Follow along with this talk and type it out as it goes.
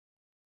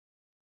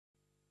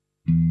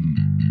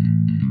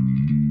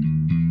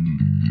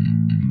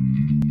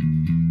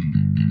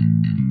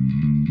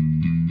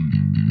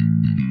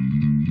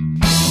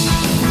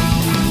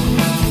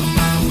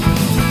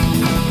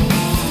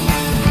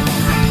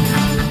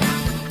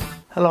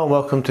Hello and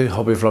welcome to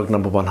Hobby Vlog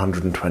number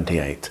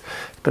 128.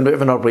 It's been a bit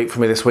of an odd week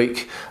for me this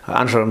week.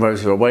 Angela and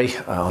Rosie are away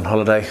on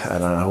holiday,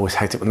 and I always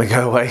hate it when they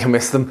go away and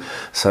miss them.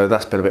 So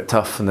that's been a bit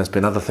tough, and there's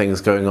been other things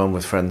going on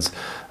with friends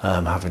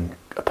having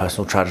a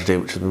personal tragedy,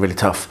 which has been really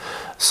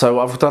tough. So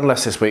I've done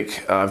less this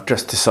week. I've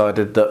just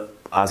decided that,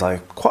 as I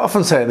quite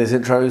often say in these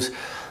intros,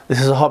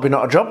 this is a hobby,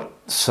 not a job.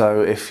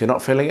 So if you're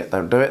not feeling it,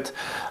 don't do it.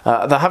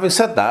 Now, having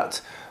said that,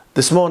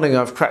 this morning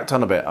I've cracked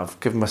on a bit. I've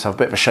given myself a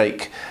bit of a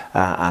shake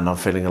and I'm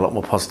feeling a lot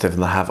more positive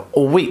than I have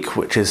all week,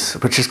 which is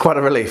quite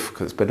a relief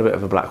because it's been a bit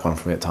of a black one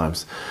for me at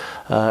times.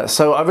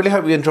 So I really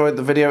hope you enjoyed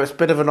the video. It's a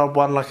bit of an odd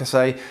one, like I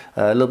say,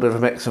 a little bit of a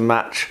mix and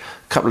match,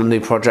 a couple of new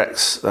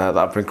projects that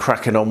I've been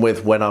cracking on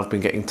with when I've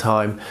been getting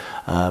time,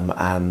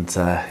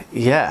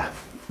 yeah,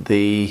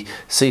 the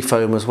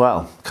Seafoam as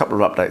well. A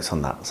couple of updates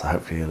on that, so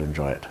hopefully you'll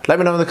enjoy it. Let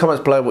me know in the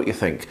comments below what you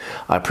think.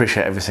 I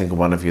appreciate every single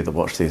one of you that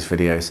watch these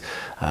videos.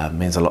 It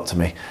means a lot to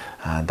me,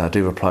 and I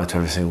do reply to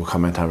every single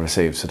comment I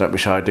receive, so don't be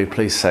shy, do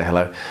please say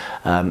hello.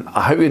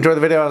 I hope you enjoyed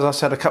the video, as I've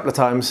said a couple of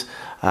times,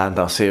 and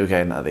I'll see you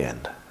again at the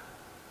end.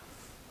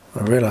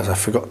 I realise I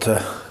forgot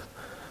to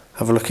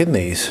have a look in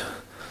these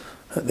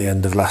at the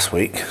end of last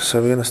week, so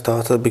we're going to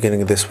start at the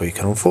beginning of this week,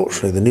 and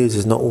unfortunately the news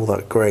is not all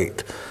that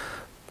great.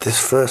 This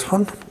first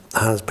one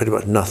has pretty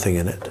much nothing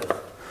in it.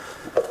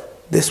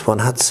 This one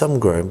had some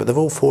growing, but they've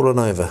all fallen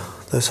over.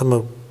 Though some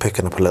are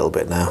picking up a little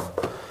bit now,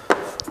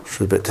 which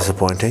was a bit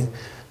disappointing.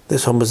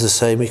 This one was the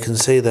same. You can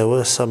see there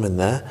were some in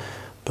there,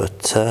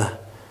 but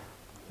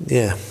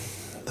yeah,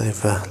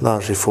 they've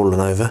largely fallen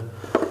over.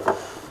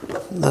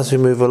 As we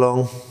move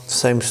along,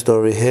 same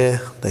story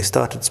here. They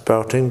started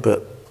sprouting,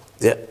 but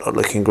yeah, not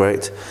looking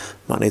great.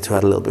 Might need to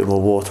add a little bit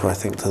more water, I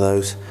think, to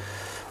those.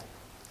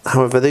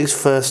 However, these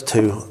first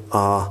two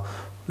are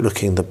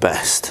looking the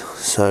best.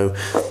 So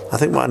I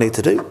think what I need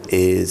to do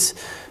is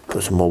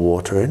put some more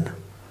water in.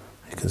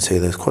 You can see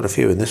there's quite a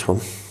few in this one.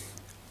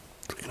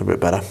 It's looking a bit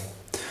better,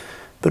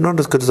 but not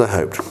as good as I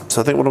hoped.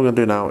 So I think what I'm going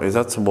to do now is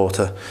add some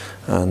water,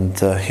 and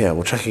yeah,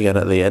 we'll check again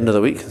at the end of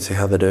the week and see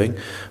how they're doing.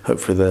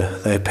 Hopefully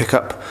they pick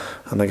up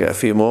and they get a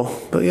few more.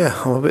 But yeah,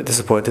 I'm a bit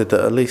disappointed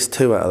that at least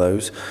two out of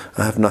those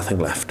I have nothing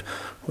left,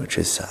 which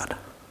is sad.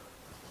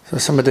 So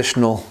some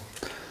additional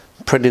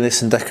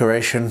prettiness and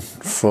decoration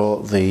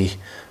for the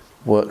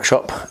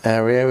workshop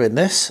area in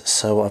this.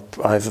 So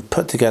I've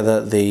put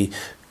together the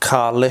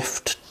car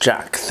lift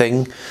jack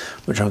thing,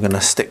 which I'm going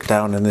to stick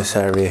down in this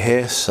area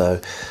here. So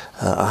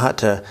I had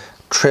to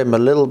trim a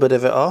little bit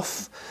of it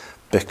off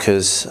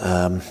because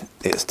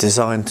it's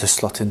designed to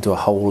slot into a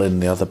hole in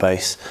the other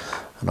base,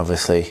 and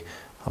obviously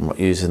I'm not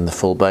using the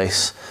full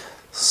base,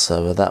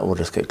 so that will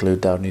just get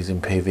glued down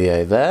using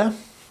PVA there.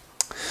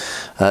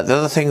 The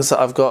other things that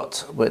I've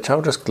got, which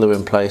I'll just glue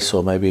in place,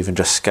 or maybe even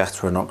just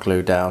scatter and not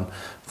glue down,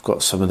 I've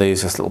got some of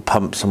these just little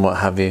pumps and what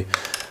have you,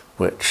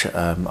 which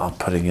I'm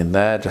putting in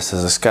there just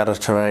as a scatter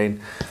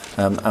terrain.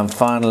 And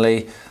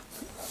finally,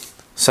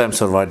 same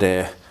sort of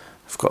idea,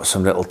 I've got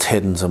some little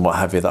tins and what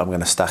have you that I'm going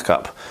to stack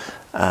up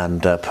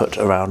and put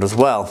around as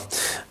well.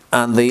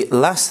 And the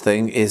last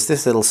thing is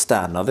this little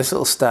stand. Now this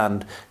little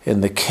stand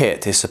in the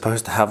kit is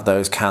supposed to have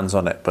those cans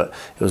on it, but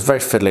it was very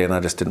fiddly and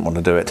I just didn't want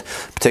to do it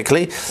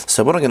particularly.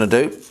 So what I'm going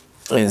to do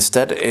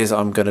instead is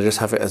I'm going to just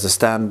have it as a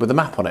stand with a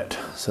map on it.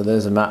 So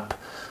there's a map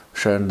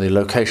showing the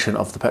location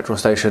of the petrol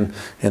station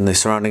in the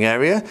surrounding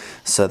area.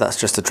 So that's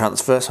just a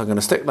transfer. So I'm going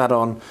to stick that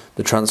on,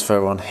 the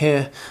transfer on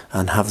here,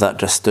 and have that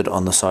just stood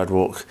on the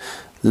sidewalk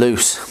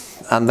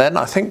loose. And then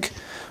I think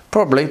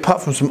probably,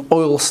 apart from some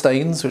oil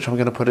stains, which I'm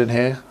going to put in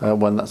here,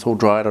 when that's all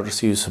dried, I'll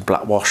just use some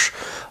black wash.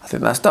 I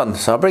think that's done.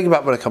 So I'll bring you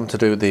back when I come to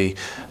do the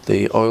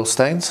oil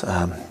stains.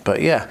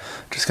 But yeah,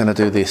 just going to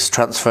do this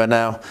transfer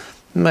now.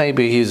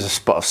 Maybe use a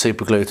spot of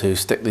super glue to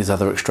stick these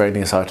other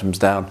extraneous items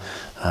down.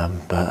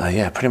 But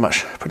yeah, pretty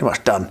much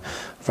done.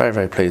 Very,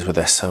 very pleased with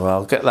this. So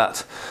I'll get that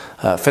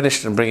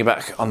finished and bring you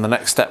back on the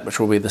next step, which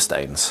will be the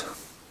stains.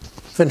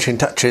 Finishing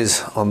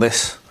touches on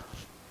this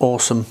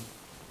awesome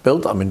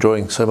build I'm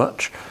enjoying so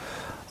much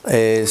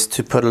is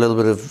to put a little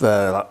bit of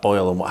like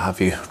oil and what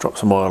have you, drop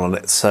some oil on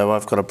it. So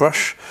I've got a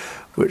brush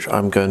which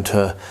I'm going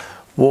to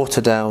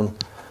water down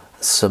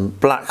some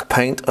black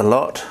paint a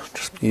lot,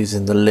 just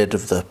using the lid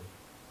of the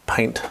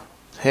paint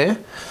here,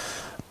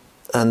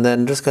 and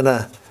then just going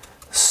to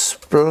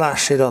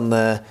splash it on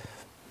there,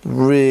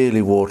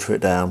 really water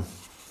it down.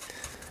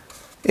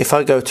 If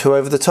I go too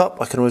over the top,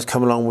 I can always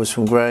come along with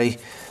some grey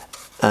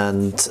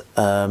and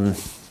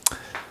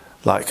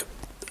like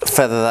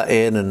feather that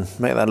in and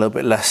make that a little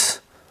bit less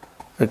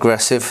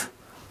aggressive,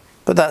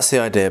 but that's the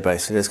idea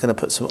basically. It's going to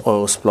put some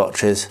oil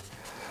splotches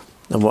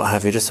and what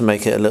have you, just to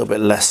make it a little bit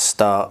less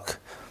stark.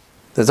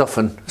 There's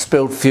often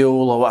spilled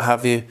fuel or what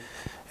have you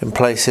in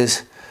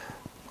places.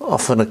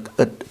 Often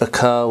a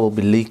car will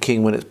be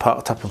leaking when it's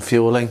parked up and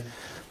fueling.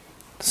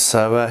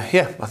 So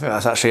yeah, I think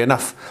that's actually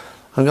enough.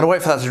 I'm going to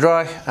wait for that to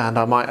dry, and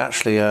I might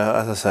actually,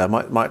 as I say, I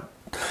might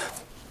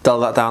dull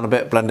that down a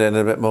bit, blend it in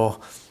a bit more.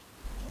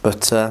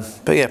 But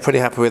yeah, pretty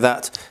happy with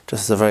that.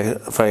 Just as a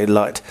very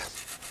light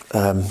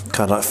kind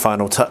of like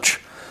final touch.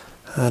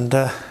 And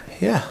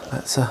yeah,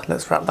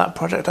 let's wrap that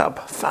project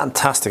up.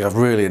 Fantastic, I've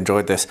really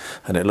enjoyed this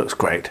and it looks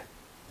great.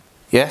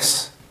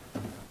 Yes,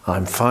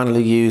 I'm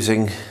finally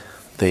using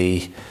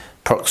the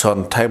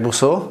Proxxon Table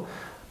Saw,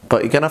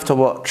 but you're going to have to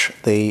watch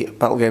the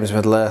Battle Games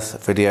Middle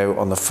Earth video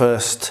on the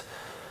first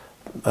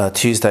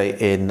Tuesday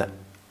in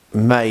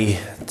May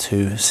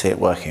to see it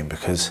working,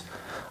 because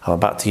I'm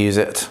about to use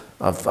it.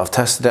 I've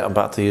tested it, I'm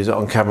about to use it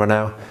on camera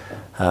now,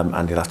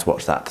 and you'll have to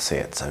watch that to see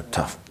it, so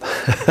tough.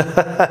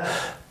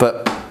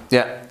 But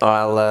yeah,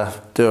 I'll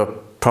do a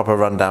proper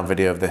rundown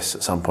video of this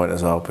at some point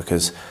as well,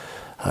 because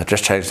I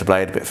just changed the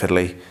blade, a bit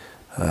fiddly,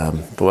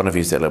 but when I've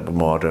used it a little bit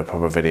more I'll do a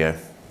proper video.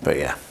 But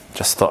yeah,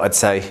 just thought I'd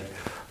say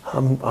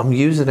I'm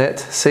using it.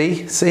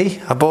 See,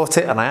 I bought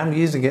it and I am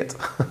using it.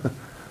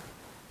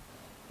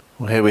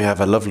 Well, here we have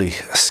a lovely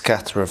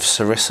scatter of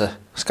Sarissa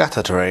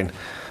scatter terrain.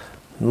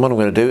 And what I'm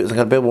going to do is I'm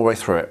going to build my way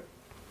through it.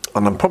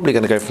 And I'm probably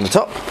going to go from the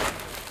top,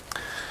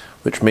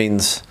 which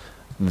means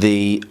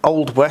the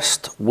Old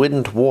West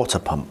wind water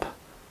pump.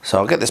 So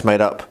I'll get this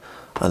made up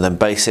and then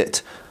base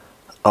it.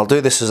 I'll do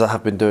this as I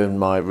have been doing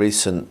my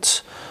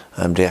recent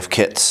MDF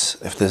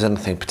kits. If there's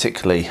anything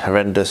particularly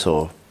horrendous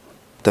or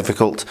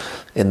difficult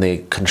in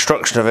the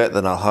construction of it,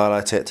 then I'll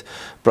highlight it.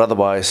 But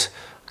otherwise,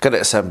 get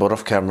it assembled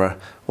off camera.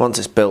 Once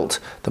it's built,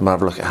 then I'll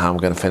have a look at how I'm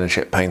going to finish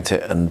it, paint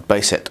it and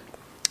base it.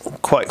 I'm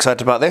quite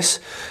excited about this.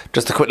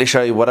 Just to quickly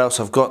show you what else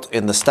I've got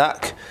in the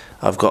stack.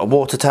 I've got a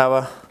water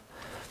tower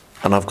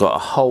and I've got a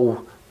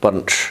whole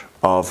bunch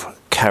of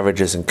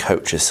carriages and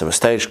coaches. So a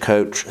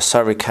stagecoach, a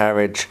Surrey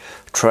carriage,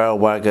 trail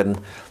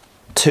wagon,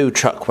 2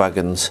 chuck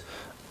wagons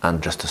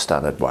and just a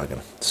standard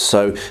wagon.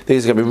 So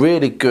these are going to be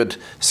really good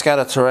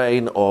scatter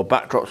terrain or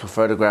backdrops for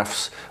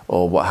photographs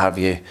or what have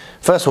you.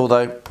 First of all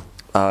though,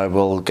 I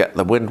will get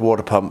the wind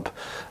water pump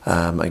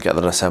and get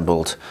that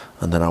assembled,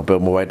 and then I'll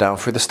build my way down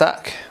through the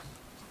stack.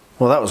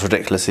 Well, that was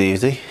ridiculously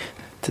easy.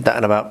 Did that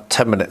in about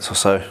 10 minutes or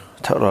so,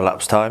 total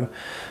elapsed time.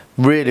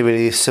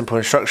 Really simple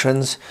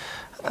instructions,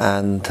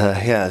 and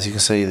yeah, as you can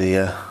see,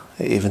 it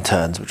even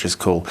turns, which is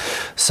cool.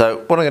 So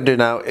what I'm going to do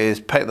now is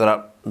paint that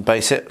up and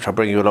base it, which I'll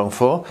bring you along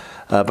for,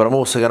 but I'm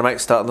also going to make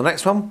start on the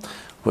next one,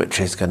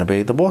 which is going to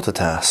be the water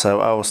tower. So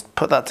I'll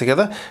put that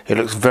together. It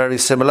looks very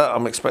similar.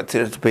 I'm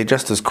expecting it to be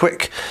just as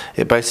quick.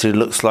 It basically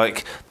looks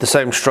like the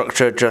same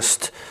structure,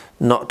 just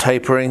not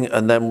tapering,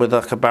 and then with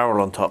like a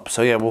barrel on top.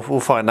 So yeah,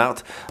 we'll find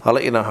out. I'll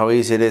let you know how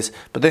easy it is.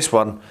 But this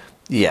one,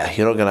 yeah,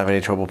 you're not going to have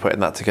any trouble putting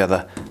that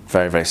together.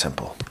 Very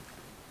simple.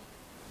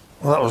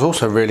 Well, that was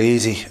also really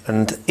easy,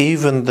 and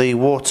even the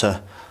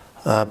water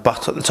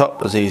butt at the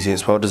top was easy.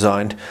 It's well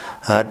designed.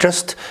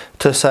 Just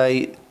to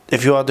say,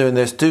 if you are doing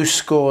this, do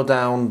score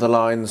down the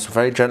lines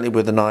very gently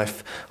with the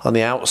knife on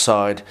the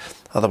outside,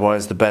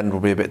 otherwise the bend will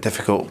be a bit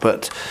difficult.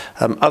 But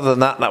other than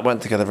that, that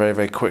went together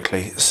very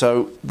quickly.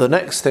 So the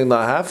next thing that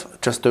I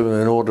have, just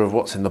doing an order of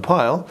what's in the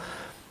pile,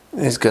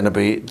 is going to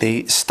be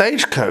the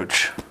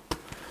stagecoach.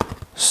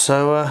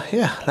 So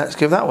yeah, let's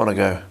give that one a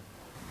go.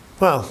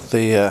 Well,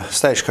 the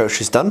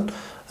stagecoach is done.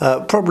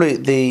 Probably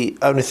the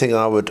only thing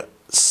I would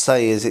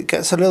say is it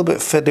gets a little bit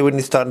fiddly when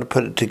you're starting to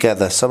put it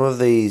together. Some of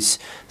these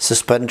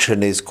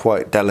suspension is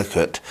quite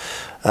delicate,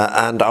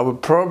 and I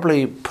would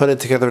probably put it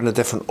together in a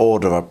different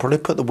order. I'd probably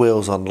put the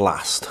wheels on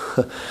last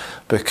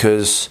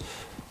because,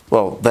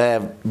 well,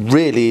 they're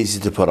really easy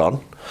to put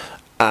on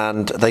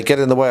and they get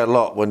in the way a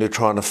lot when you're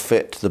trying to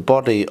fit the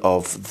body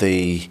of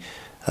the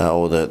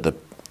or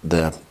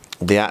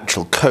the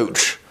actual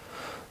coach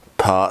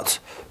part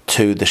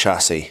to the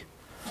chassis.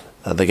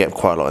 They get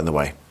quite a lot in the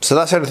way. So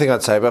that's the only thing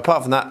I'd say, but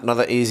apart from that,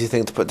 another easy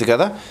thing to put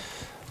together.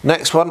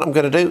 Next one I'm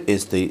going to do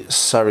is the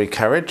Surrey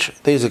carriage.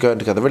 These are going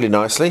together really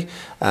nicely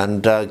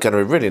and going to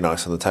be really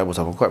nice on the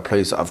tabletop. I'm quite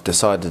pleased that I've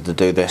decided to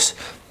do this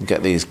and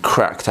get these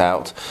cracked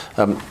out.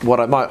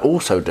 What I might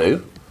also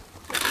do,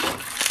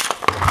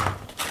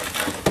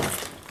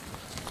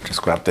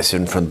 just grab this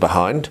in from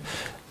behind,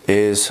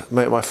 is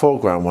make my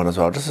foreground one as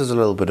well, just as a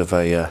little bit of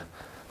a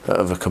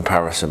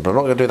comparison, but I'm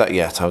not going to do that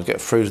yet. I'll get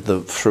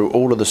through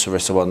all of the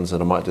Sarissa ones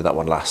and I might do that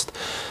one last.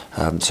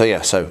 So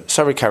yeah, so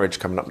Surrey carriage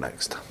coming up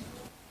next.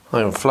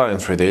 I'm flying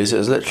through these. It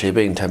has literally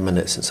been 10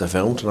 minutes since I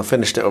filmed and I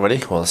finished it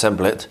already, well,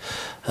 assemble it.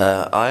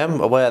 I am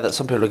aware that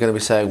some people are going to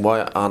be saying,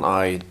 why aren't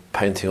I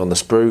painting on the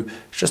sprue?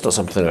 It's just not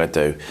something I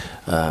do.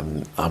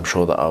 I'm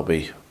sure that I'll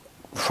be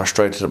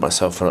frustrated at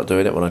myself for not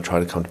doing it when I try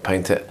to come to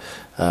paint it,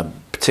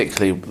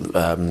 particularly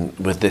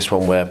with this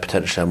one where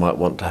potentially I might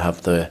want to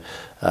have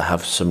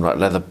have some like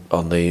leather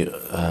on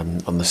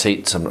the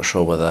seats. I'm not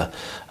sure whether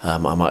I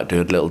might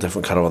do a little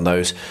different colour on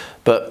those,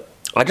 but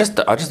I'm just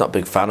not a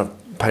big fan of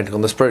painting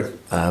on the sprue,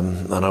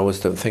 and I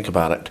always don't think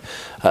about it.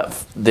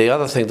 The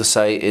other thing to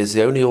say is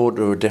the only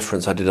order of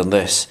difference I did on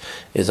this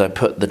is I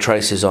put the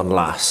traces on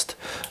last.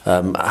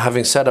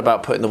 Having said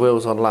about putting the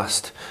wheels on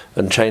last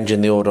and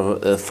changing the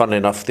order, funnily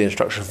enough the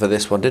instruction for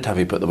this one did have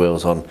you put the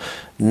wheels on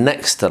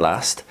next to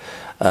last,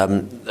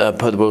 put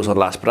the wheels on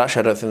last, but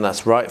actually I don't think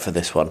that's right for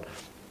this one.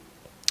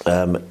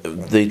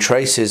 The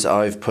traces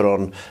I've put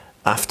on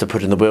after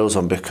putting the wheels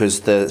on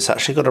because it's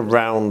actually got a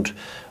round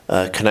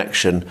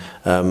connection,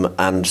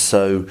 and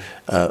so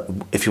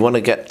if you want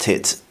to get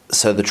it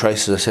so the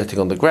traces are sitting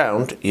on the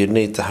ground, you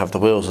need to have the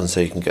wheels on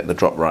so you can get the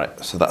drop right.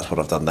 So that's what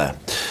I've done there.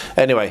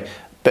 Anyway,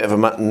 bit of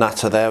a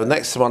natter there. The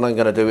next one I'm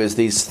going to do is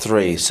these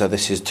three. So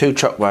this is 2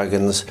 chuck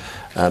wagons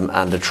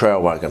and a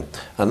trail wagon,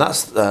 and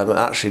that's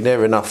actually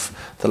near enough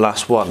the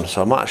last one.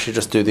 So I might actually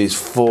just do these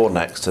 4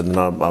 next, and then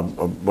I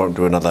won't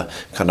do another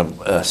kind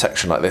of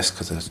section like this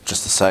because it's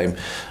just the same.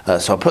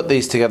 So I'll put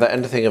these together.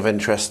 Anything of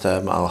interest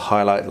I'll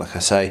highlight, like I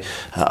say.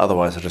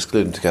 Otherwise I'll just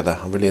glue them together.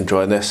 I'm really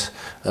enjoying this.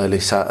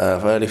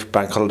 Early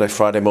bank holiday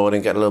Friday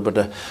morning, get a little bit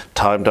of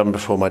time done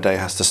before my day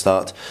has to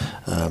start.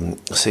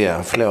 So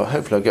yeah,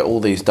 hopefully I'll get all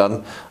these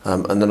done,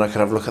 and then I can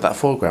have a look at that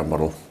foreground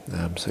model.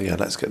 So yeah,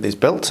 let's get these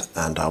built,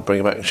 and I'll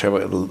bring them back and show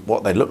you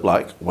what they look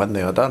like when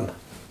they are done.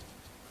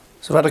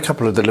 So I've had a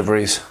couple of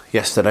deliveries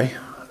yesterday,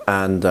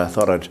 and I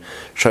thought I'd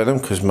show them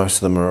because most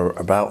of them are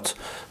about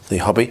the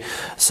hobby.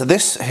 So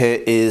this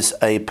here is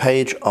a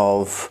page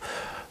of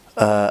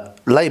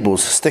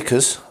labels,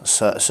 stickers,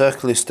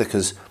 circular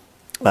stickers,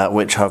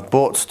 which I've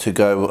bought to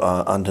go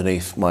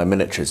underneath my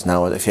miniatures.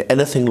 Now, if you're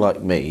anything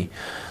like me,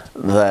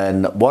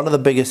 then one of the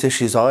biggest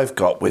issues I've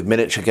got with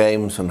miniature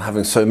games and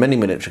having so many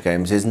miniature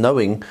games is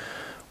knowing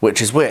which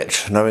is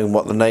which, knowing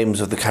what the names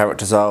of the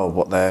characters are, or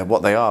what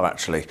they are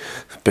actually.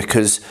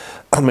 Because,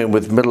 I mean,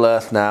 with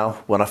Middle-earth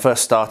now, when I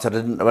first started I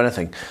didn't know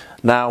anything.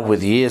 Now,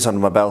 with years under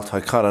my belt, I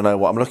kind of know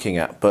what I'm looking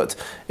at. But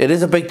it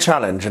is a big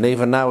challenge, and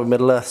even now with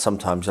Middle-earth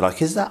sometimes you're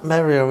like, is that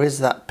Merry or is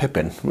that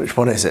Pippin? Which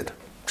one is it?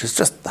 Which is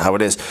just how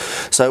it is.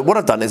 So what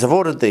I've done is I've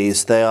ordered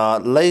these. They are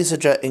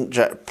laserjet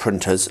inkjet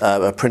printers,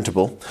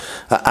 printable,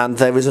 and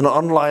there is an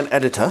online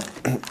editor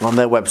on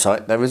their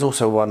website. There is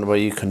also one where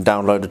you can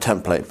download a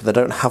template, but they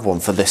don't have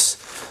one for this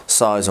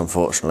size,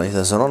 unfortunately.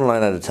 There's an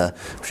online editor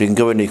which you can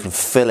go in and you can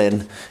fill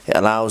in. It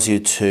allows you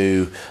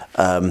to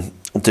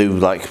do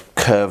like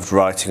curved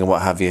writing and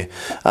what have you.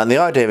 And the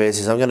idea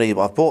is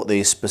I've bought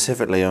these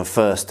specifically and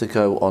first to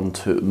go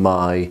onto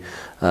my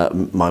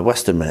my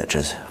Western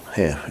miniatures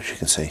here, which you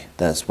can see.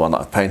 There's one that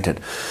I've painted.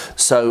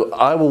 So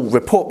I will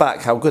report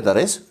back how good that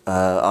is.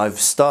 I've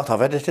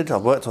edited,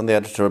 I've worked on the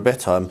editor a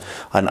bit, and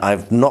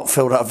I've not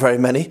filled out very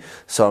many,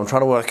 so I'm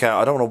trying to work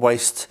out, I don't want to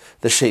waste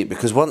the sheet,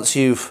 because once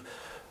you've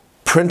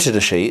printed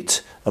a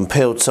sheet and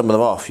peeled some of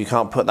them off, you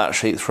can't put that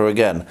sheet through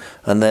again,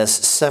 and there's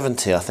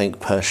 70 I think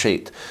per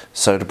sheet.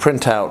 So to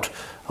print out,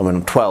 I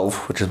mean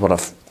 12, which is what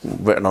I've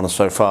written on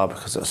so far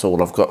because that's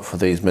all I've got for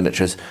these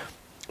miniatures,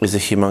 is a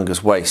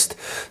humongous waste.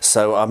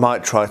 So I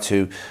might try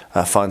to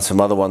find some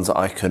other ones that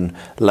I can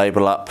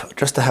label up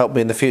just to help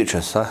me in the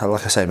future. So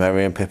like I say,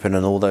 Merry and Pippin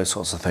and all those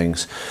sorts of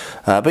things.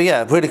 But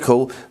yeah, really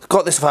cool.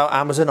 Got this without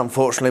Amazon,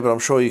 unfortunately, but I'm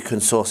sure you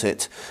can source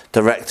it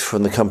direct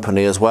from the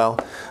company as well.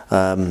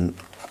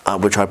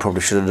 Which I probably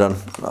should have done.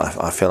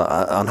 I feel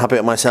unhappy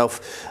at myself.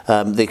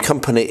 The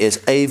company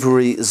is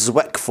Avery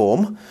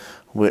Zweckform,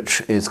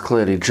 which is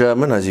clearly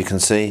German, as you can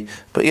see.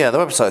 But yeah, the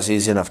website's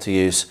easy enough to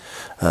use,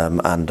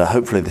 and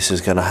hopefully this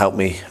is going to help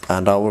me,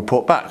 and I'll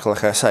report back,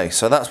 like I say.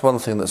 So that's one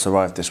thing that's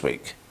arrived this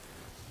week.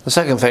 The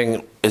second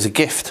thing is a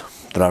gift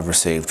that I've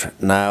received.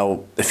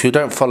 Now, if you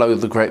don't follow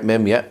the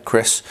GreatMim yet,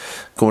 Chris,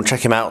 go and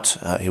check him out.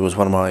 He was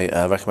one of my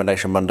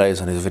recommendation Mondays,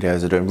 and his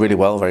videos are doing really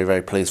well. Very,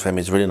 very pleased for him.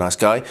 He's a really nice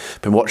guy.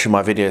 Been watching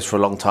my videos for a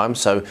long time,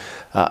 so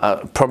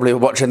probably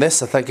watching this,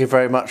 so thank you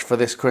very much for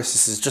this, Chris.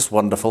 This is just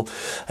wonderful.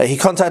 He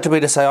contacted me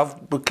to say,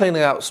 we're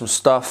cleaning out some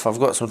stuff. I've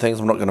got some things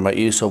I'm not going to make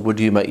use of. Would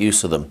you make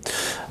use of them?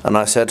 And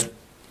I said,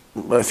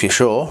 if you're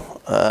sure.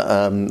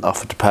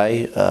 Offered to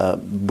pay,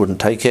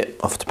 wouldn't take it.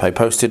 Offered to pay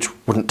postage,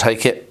 wouldn't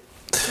take it.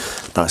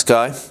 Nice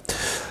guy.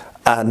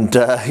 And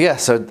yeah,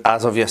 so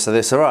as of yesterday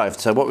this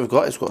arrived. So what we've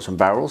got is we've got some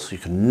barrels. You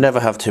can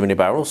never have too many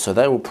barrels, so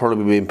they will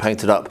probably be being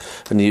painted up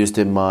and used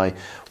in my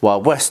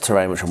Wild West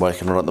terrain, which I'm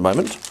working on at the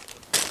moment.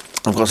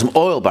 I've got some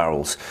oil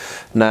barrels.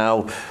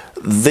 Now,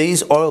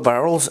 these oil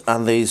barrels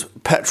and these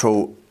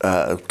petrol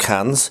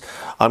cans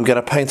I'm going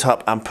to paint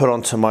up and put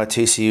onto my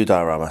TCU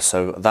diorama.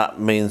 So that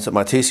means that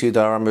my TCU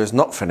diorama is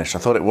not finished. I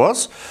thought it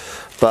was,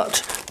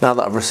 but now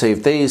that I've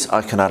received these,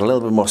 I can add a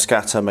little bit more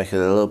scatter, make it a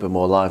little bit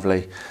more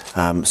lively.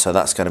 So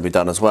that's going to be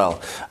done as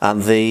well.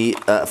 And the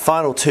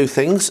final two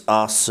things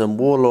are some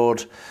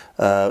Warlord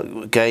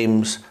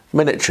Games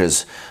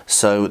miniatures.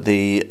 So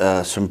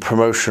the some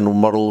promotional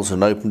models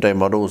and open day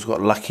models. We've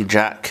got Lucky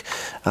Jack,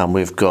 and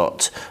we've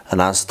got an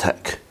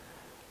Aztec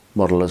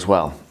model as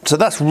well. So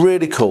that's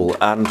really cool,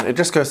 and it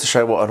just goes to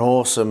show what an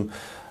awesome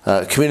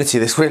community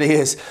this really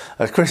is.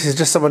 Chris is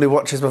just someone who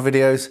watches my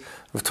videos.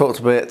 We've talked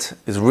a bit.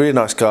 He's a really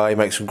nice guy. He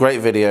makes some great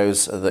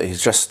videos that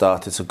he's just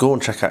started, so go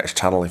and check out his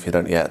channel if you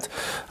don't yet.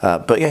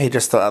 But yeah, he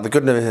just thought out of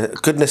the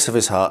goodness of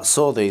his heart,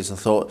 saw these and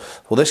thought,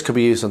 well, this could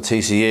be used on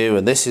TCU,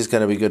 and this is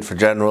going to be good for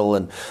general,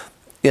 and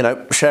you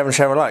know, share and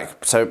share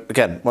alike. So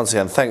again, once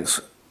again, thanks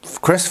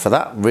Chris for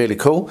that, really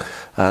cool,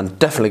 and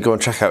definitely go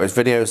and check out his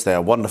videos. They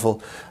are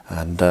wonderful,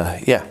 and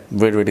yeah,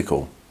 really, really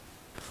cool.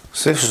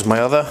 So this was my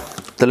other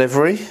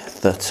delivery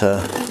that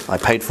I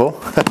paid for.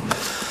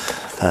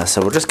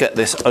 So we'll just get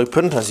this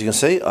opened. As you can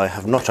see, I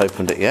have not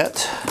opened it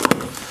yet.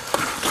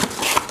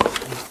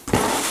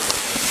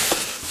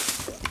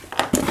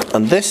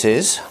 And this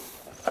is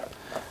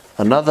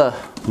another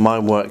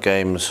Mindwork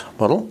Games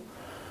model,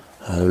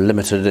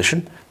 limited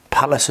edition,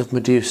 Palace of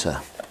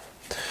Medusa.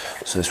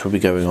 So this will be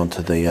going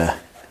onto the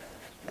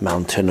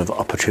Mountain of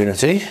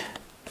Opportunity.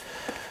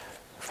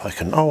 If I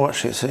can, oh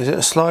actually, is it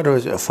a slide or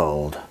is it a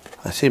fold?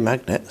 I see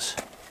magnets.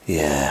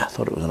 Yeah, I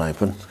thought it was an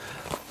open.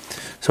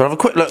 So I'll have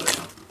a quick look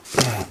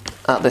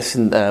at this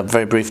in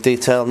very brief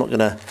detail. I'm not going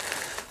to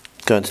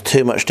go into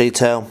too much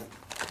detail.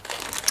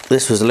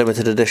 This was a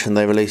limited edition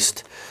they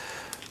released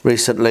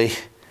recently,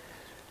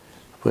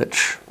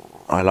 which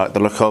I like the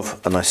look of,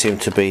 and I seem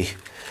to be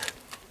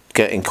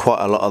getting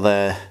quite a lot of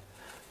their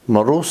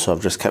models, so I've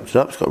just kept it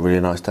up. It's got a really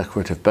nice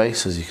decorative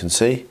base, as you can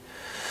see.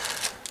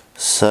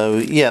 So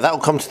yeah, that will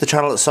come to the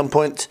channel at some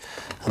point.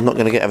 I'm not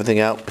going to get everything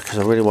out because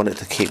I really want it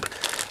to keep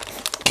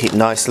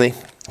nicely.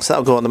 So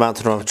that'll go on the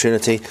Mountain of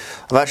Opportunity.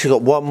 I've actually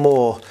got one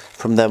more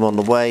from them on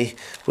the way,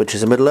 which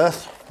is a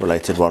Middle-earth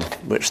related one,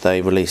 which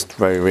they released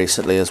very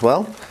recently as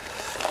well.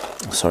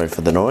 Sorry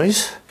for the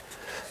noise.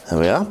 There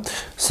we are.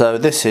 So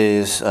this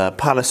is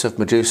Palace of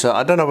Medusa.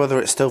 I don't know whether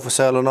it's still for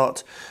sale or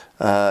not.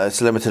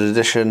 It's a limited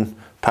edition.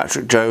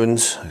 Patrick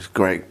Jones, he's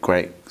a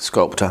great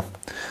sculptor.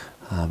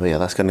 But yeah,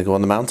 that's going to go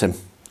on the mountain.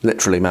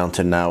 Literally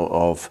mountain now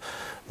of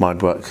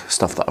Mindwork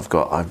stuff that I've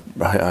got.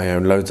 I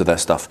own loads of their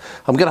stuff.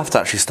 I'm going to have to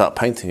actually start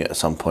painting it at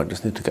some point.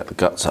 Just need to get the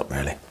guts up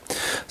really.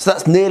 So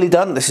that's nearly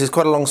done. This is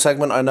quite a long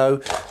segment, I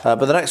know.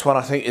 But the next one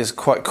I think is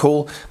quite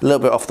cool. A little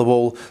bit off the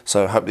wall.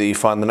 So I hope that you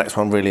find the next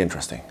one really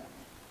interesting.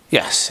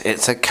 Yes,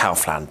 it's a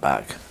Kaufland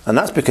bag. And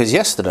that's because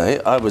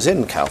yesterday I was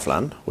in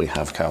Kaufland. We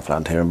have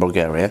Kaufland here in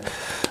Bulgaria.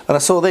 And I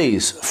saw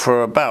these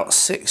for about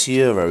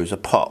 €6 a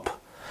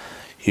pop.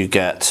 You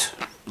get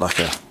like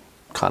a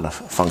kind of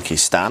funky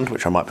stand,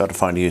 which I might be able to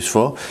find a use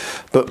for.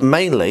 But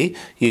mainly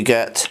you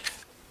get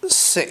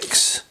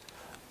 6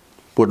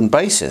 wooden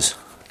bases.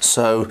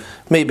 So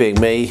me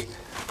being me,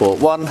 bought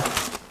 1,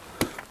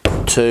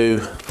 2,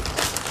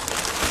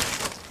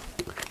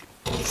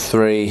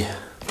 3,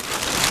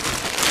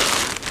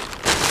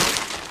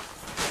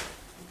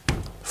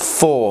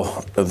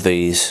 4 of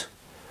these,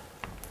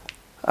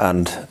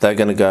 and they're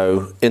going to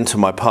go into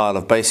my pile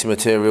of basing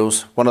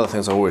materials. One of the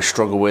things I always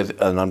struggle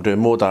with, and I'm doing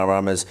more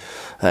dioramas,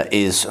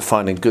 is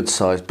finding good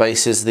sized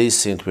bases. These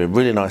seem to be a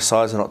really nice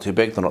size. They're not too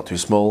big, they're not too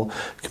small.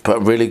 You can put a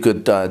really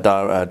good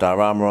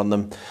diorama on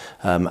them,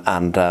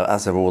 and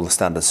as they're all the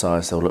standard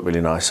size, they'll look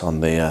really nice on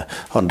the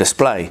on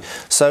display.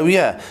 So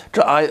yeah,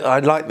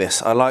 I like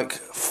this. I like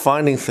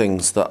finding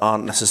things that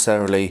aren't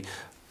necessarily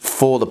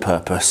for the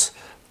purpose,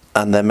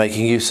 and they're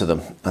making use of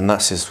them, and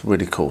that's just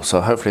really cool. So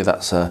hopefully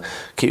that's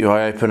keep your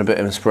eye open, a bit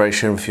of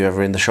inspiration if you're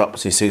ever in the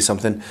shops, you see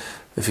something.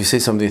 If you see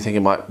something you think it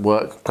might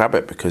work, grab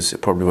it, because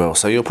it probably will.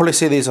 So you'll probably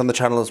see these on the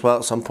channel as well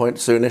at some point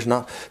soon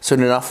enough.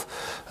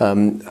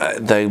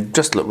 They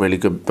just look really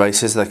good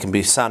bases. They can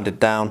be sanded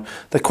down.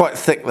 They're quite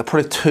thick. They're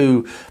probably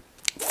too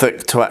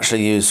thick to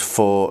actually use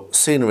for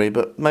scenery,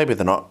 but maybe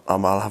they're not.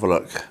 I'll have a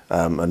look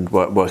and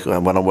work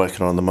when I'm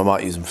working on them. I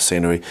might use them for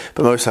scenery,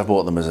 but mostly I've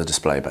bought them as a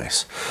display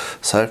base.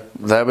 So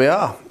there we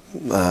are.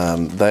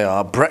 They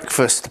are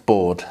breakfast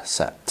board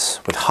sets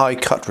with high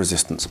cut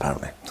resistance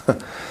apparently.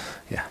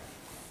 Yeah.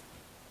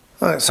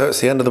 Alright, so it's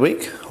the end of the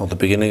week, or the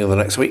beginning of the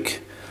next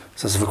week.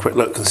 So let's have a quick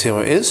look and see how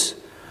it is.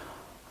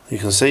 You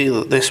can see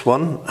that this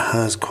one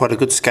has quite a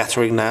good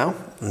scattering now.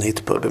 I need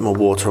to put a bit more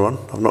water on.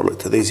 I've not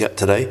looked at these yet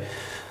today.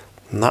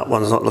 And that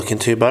one's not looking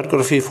too bad.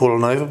 Got a few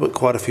fallen over, but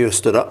quite a few have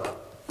stood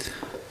up.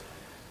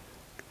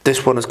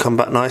 This one has come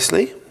back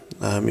nicely.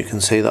 You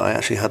can see that I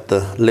actually had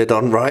the lid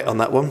on right on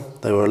that one.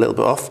 They were a little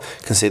bit off.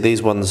 You can see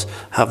these ones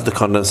have the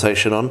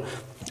condensation on.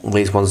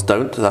 These ones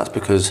don't. That's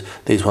because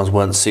these ones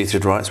weren't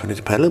seated right, so we need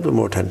to pay a little bit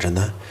more attention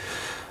there.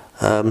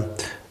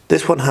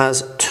 This one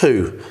has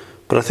 2,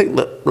 but I think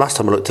that last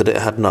time I looked at it,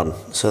 it had none.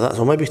 So that's,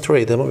 or maybe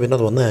 3. There might be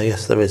another one there.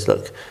 Yes, there is.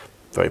 Look.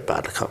 Very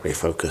bad, I can't really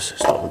focus.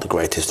 It's not the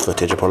greatest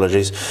footage,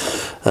 apologies.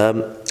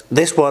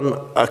 This one,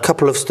 a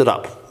couple have stood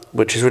up,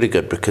 which is really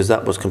good because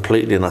that was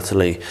completely and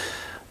utterly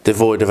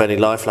devoid of any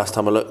life last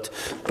time I looked.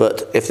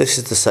 But if this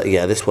is the set,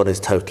 yeah, this one is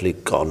totally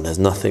gone. There's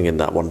nothing in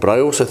that one. But I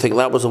also think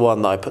that was the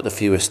one that I put the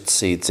fewest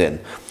seeds in.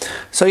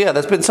 So yeah,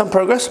 there's been some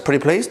progress, pretty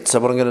pleased.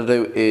 So what I'm going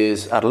to do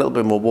is add a little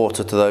bit more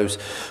water to those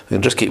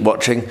and just keep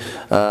watching.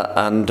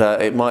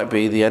 It might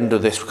be the end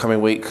of this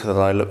coming week that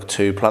I look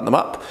to plant them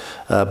up.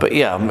 But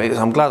yeah,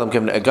 I'm glad I'm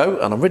giving it a go,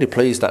 and I'm really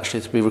pleased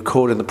actually to be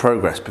recording the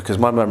progress because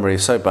my memory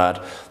is so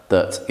bad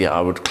that yeah, I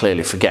would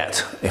clearly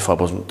forget if I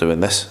wasn't doing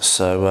this.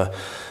 So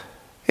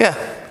yeah,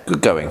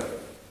 good going.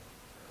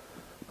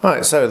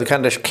 Right, so the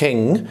Khandish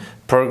King,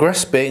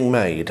 progress being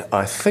made.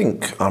 I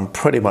think I'm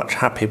pretty much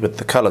happy with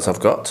the colours I've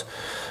got.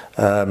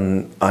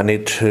 I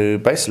need to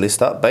basically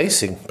start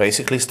basing.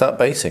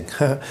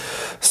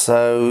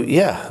 So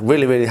yeah,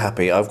 really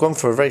happy. I've gone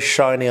for a very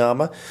shiny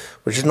armour,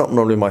 which is not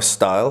normally my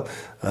style.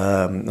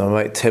 My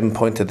mate Tim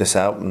pointed this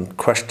out and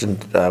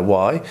questioned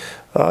why.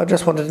 I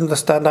just wanted him to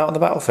stand out on the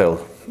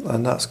battlefield,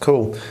 and that's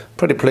cool.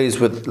 Pretty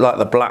pleased with like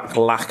the black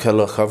lacquer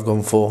look I've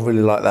gone for,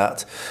 really like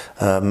that.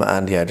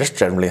 And yeah, just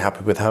generally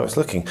happy with how it's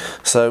looking.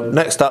 So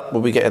next up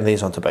we'll be getting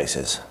these onto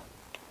bases.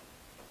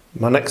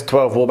 My next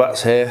 12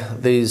 Warbats here,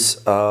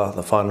 these are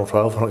the final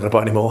 12, I'm not going to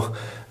buy any more.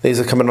 These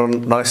are coming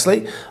on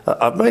nicely.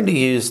 I've mainly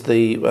used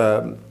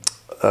the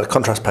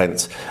contrast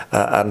paints,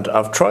 and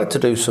I've tried to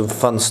do some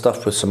fun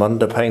stuff with some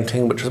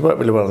underpainting, which has worked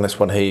really well on this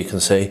one here, you can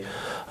see.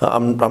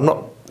 I'm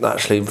not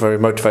actually very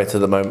motivated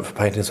at the moment for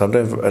painting, so I'm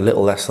doing a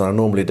little less than I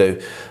normally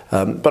do,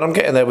 but I'm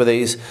getting there with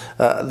these.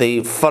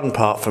 The fun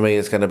part for me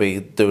is going to be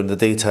doing the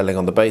detailing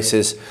on the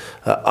bases.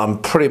 I'm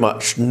pretty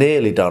much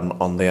nearly done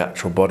on the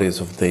actual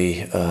bodies of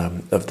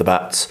the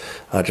bats.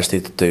 I just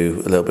need to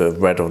do a little bit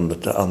of red on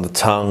the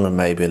tongue and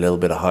maybe a little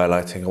bit of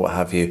highlighting or what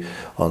have you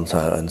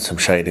and some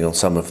shading on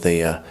some of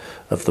the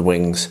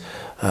wings.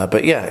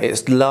 But yeah,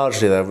 it's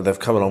largely they've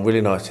come along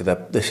really nicely.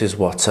 This is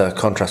what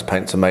contrast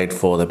paints are made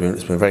for.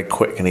 It's been very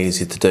quick and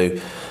easy to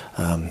do.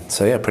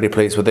 So yeah, pretty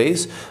pleased with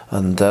these,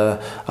 and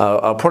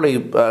I'll probably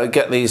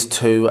get these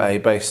to a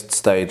based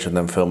stage and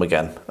then film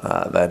again.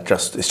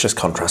 It's just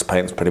contrast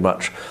paints pretty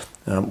much,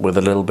 with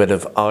a little bit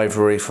of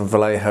ivory from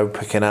Vallejo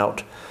picking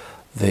out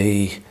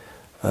the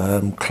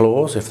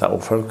claws, if that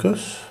will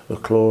focus, the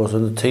claws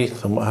and the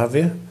teeth and what have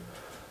you.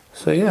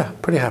 So yeah,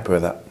 pretty happy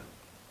with that.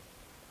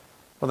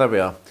 Well, there we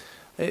are.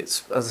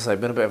 It's, as I say,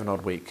 been a bit of an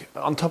odd week.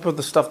 On top of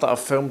the stuff that I've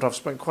filmed, I've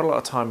spent quite a lot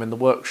of time in the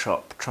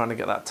workshop trying to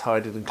get that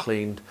tidied and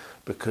cleaned,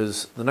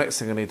 because the next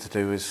thing I need to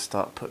do is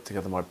start putting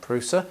together my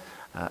Prusa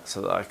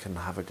so that I can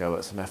have a go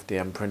at some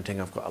FDM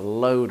printing. I've got a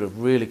load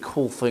of really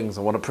cool things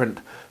I want to print,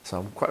 so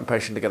I'm quite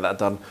impatient to get that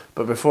done.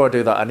 But before I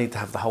do that, I need to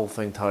have the whole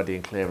thing tidy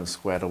and clear and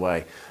squared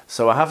away.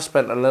 So I have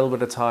spent a little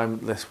bit of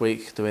time this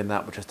week doing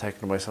that, which has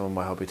taken away some of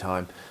my hobby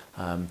time.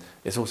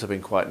 It's also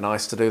been quite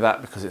nice to do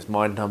that because it's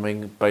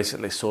mind-numbing,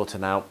 basically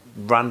sorting out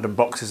random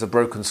boxes of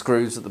broken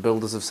screws that the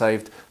builders have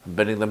saved and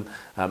binning them,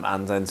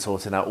 and then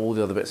sorting out all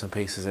the other bits and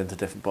pieces into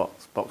different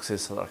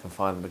boxes so that I can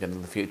find them again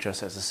in the future.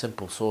 So it's a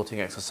simple sorting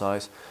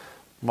exercise.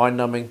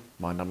 Mind-numbing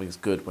is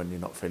good when you're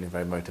not feeling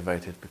very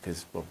motivated,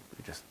 because, well,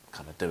 you just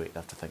kind of do it, you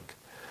have to think.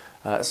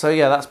 So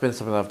yeah, that's been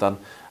something I've done,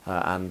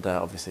 and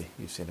obviously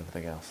you've seen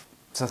everything else.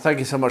 So thank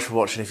you so much for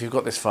watching. If you've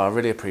got this far, I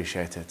really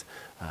appreciate it.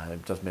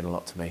 It does mean a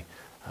lot to me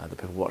that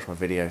people watch my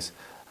videos,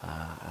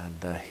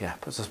 and yeah,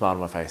 puts a smile on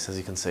my face, as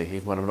you can see.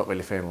 Even when I'm not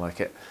really feeling like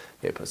it,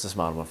 it puts a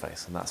smile on my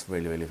face, and that's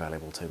really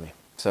valuable to me.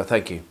 So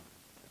thank you.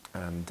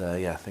 And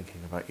yeah,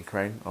 thinking about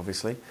Ukraine,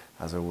 obviously,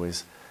 as I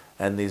always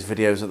end these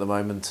videos at the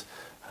moment.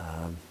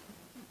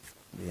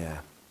 Yeah,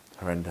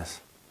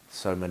 horrendous.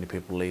 So many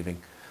people leaving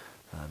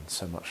and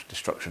so much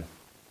destruction.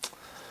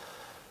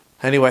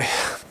 Anyway,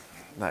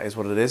 that is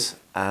what it is,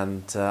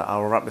 and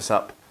I'll wrap this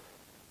up.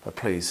 But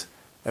please,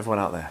 everyone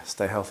out there,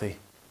 stay healthy,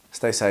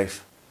 stay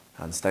safe,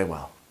 and stay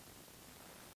well.